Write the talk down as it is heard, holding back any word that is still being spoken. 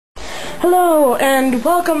Hello, and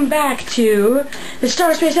welcome back to the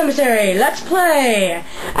Star Space Emissary. Let's play!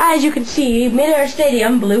 As you can see, Mid-Air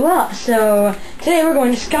Stadium blew up, so today we're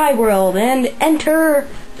going to Sky World and enter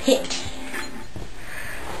Pit.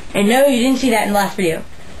 And no, you didn't see that in the last video.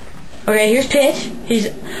 Okay, here's Pit.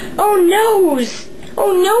 Oh no!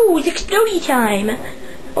 Oh no, it's explodey time!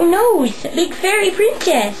 Oh no, big fairy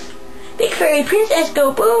princess! Big fairy princess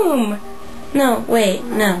go boom! No, wait,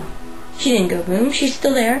 no. She didn't go boom. She's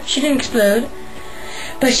still there. She didn't explode.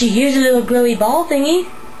 But she hears a little glowy ball thingy.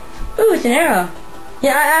 Ooh, it's an arrow.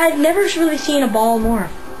 Yeah, I've never really seen a ball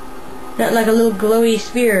morph. Not like a little glowy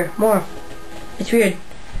sphere morph. It's weird.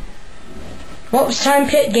 Well, it's time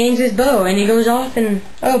Pit gains his bow and he goes off and...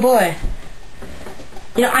 oh boy.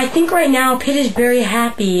 You know, I think right now Pit is very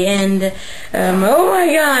happy and... oh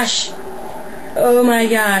my gosh. Oh my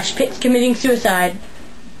gosh. Pit's committing suicide.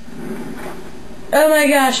 Oh my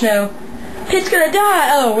gosh, no. Pit's gonna die!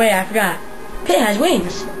 Oh, wait, I forgot. Pit has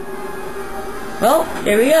wings. Well,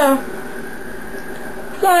 here we go.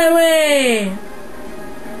 Fly away!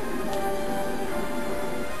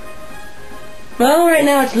 Well, right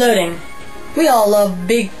now it's loading. We all love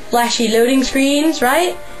big, flashy loading screens,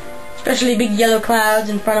 right? Especially big yellow clouds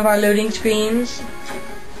in front of our loading screens.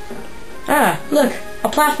 Ah, look, a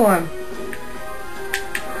platform.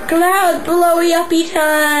 Cloud blowy uppy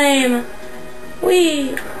time!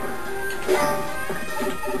 Wee!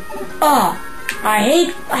 Oh,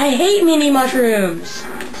 I hate mini mushrooms.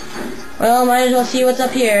 Well, might as well see what's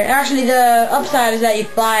up here. Actually, the upside is that you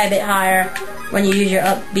fly a bit higher when you use your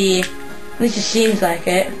up B. At least it seems like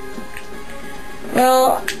it.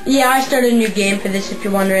 Well, yeah, I started a new game for this if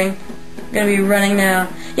you're wondering. I'm gonna be running now.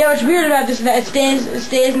 Yeah, what's weird about this is that it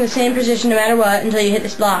stays in the same position no matter what until you hit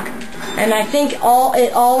this block. And I think it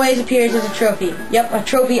always appears as a trophy. Yep, a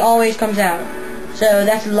trophy always comes out. So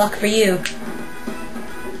that's luck for you.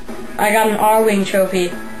 I got an R-Wing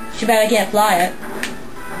trophy. Too bad I can't fly it.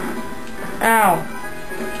 Ow.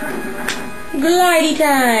 Glidey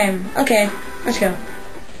time! Okay, let's go.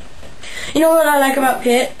 You know what I like about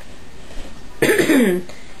Pit?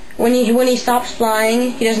 when he stops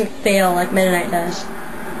flying, he doesn't fail like Meta Knight does.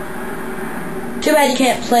 Too bad you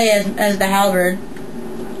can't play as the Halberd.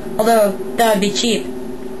 Although, that would be cheap.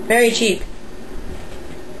 Very cheap.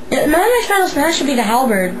 Yeah, Meta Knight's Final Smash should be the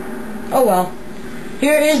Halberd. Oh well.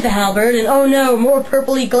 Here is the Halberd, and oh no, more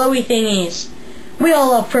purpley glowy thingies. We all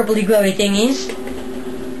love purpley glowy thingies.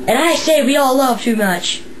 And I say we all love too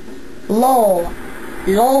much. LOL.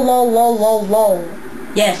 LOL lol lol lol lol.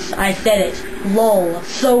 Yes, I said it. LOL.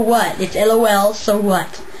 So what? It's LOL, so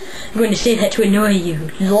what? I'm going to say that to annoy you.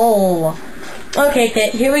 LOL. Okay,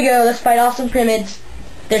 Pit, here we go. Let's fight off some Primids.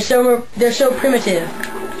 They're so primitive.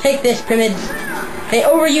 Take this, Primids. They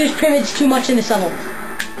overuse Primids too much in this level.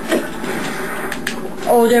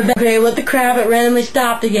 Oh, they're back. Okay, what the crap? It randomly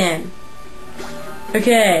stopped again.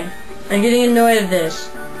 Okay, I'm getting annoyed at this.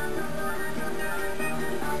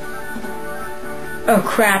 Oh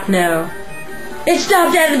crap, no. It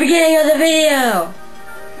stopped at the beginning of the video!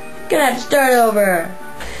 Gonna have to start over.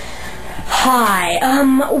 Hi,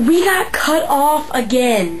 we got cut off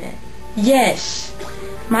again. Yes.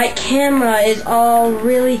 My camera is all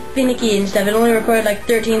really finicky and stuff. It only recorded like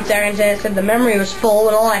 13 seconds and it said the memory was full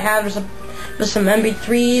and all I had was some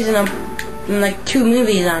MP3s and like 2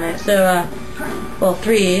 movies on it. So, well,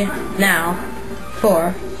 3 now.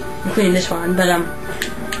 4, including this one. But,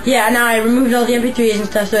 yeah, now I removed all the MP3s and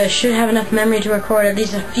stuff, so I should have enough memory to record at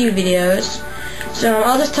least a few videos. So,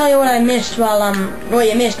 I'll just tell you what I missed while, what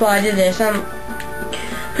you missed while I did this.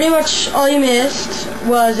 Pretty much all you missed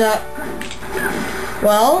was,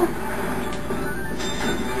 well...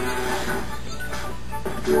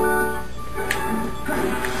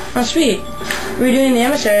 oh, sweet. We're doing the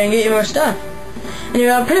emissary and get you more stuff.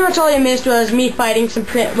 Anyway, pretty much all you missed was me fighting some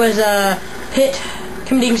Pit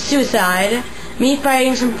committing suicide, me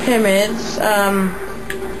fighting some Pyramids, a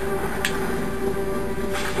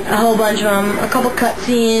whole bunch of them, a couple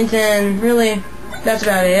cutscenes, and really, that's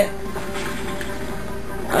about it.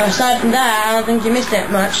 Aside from that, I don't think you missed that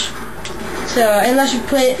much. So, unless if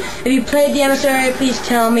you played the emissary, please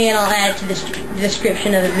tell me and I'll add it to the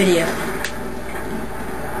description of the video.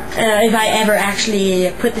 If I ever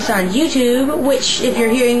actually put this on YouTube, which, if you're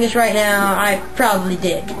hearing this right now, I probably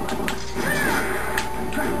did.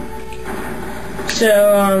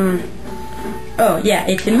 So, oh yeah,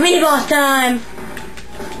 it's the mini-boss time!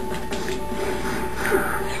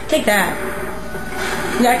 Take that.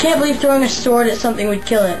 Yeah, I can't believe throwing a sword at something would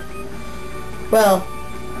kill it. Well,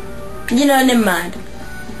 you know, never mind.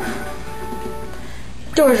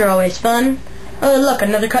 Doors are always fun. Oh look,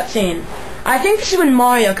 another cutscene. I think this is when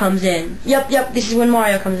Mario comes in. Yep, this is when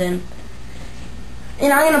Mario comes in.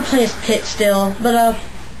 I'm gonna play as Pit still, but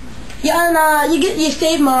yeah, and you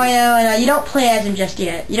save Mario, and you don't play as him just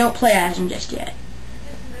yet.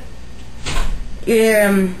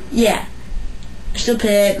 Yeah. Still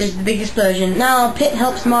Pit. There's the big explosion. Now Pit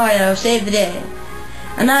helps Mario save the day.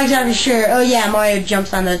 I'm not exactly sure. Oh yeah, Mario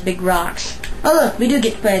jumps on those big rocks. Oh look, we do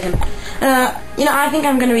get to play as him. I think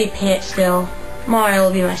I'm gonna be Pit still. Mario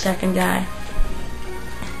will be my second guy.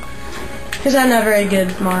 Because I'm not very good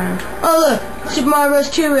with Mario. Oh look, Super Mario Bros.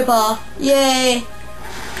 2 ripoff. Yay!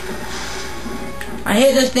 I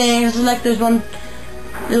hate those things. I like those one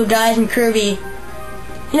little guys in Kirby.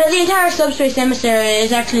 The entire Subspace Emissary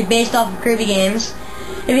is actually based off of Kirby games.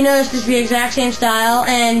 If you notice, it's the exact same style,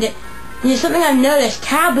 and something I've noticed,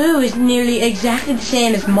 Taboo is nearly exactly the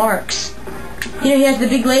same as Marks. He has the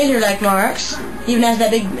big laser like Marks. He even has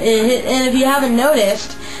that big, and if you haven't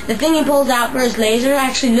noticed, the thing he pulls out for his laser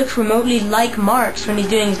actually looks remotely like Marks when he's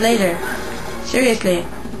doing his laser. Seriously.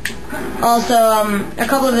 Also, a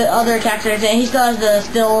couple of the other attacks that are saying, he still has the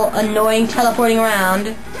still annoying teleporting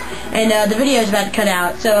around, and the video is about to cut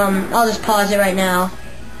out, so I'll just pause it right now,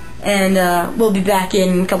 and we'll be back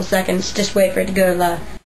in a couple seconds. Just wait for it to go to the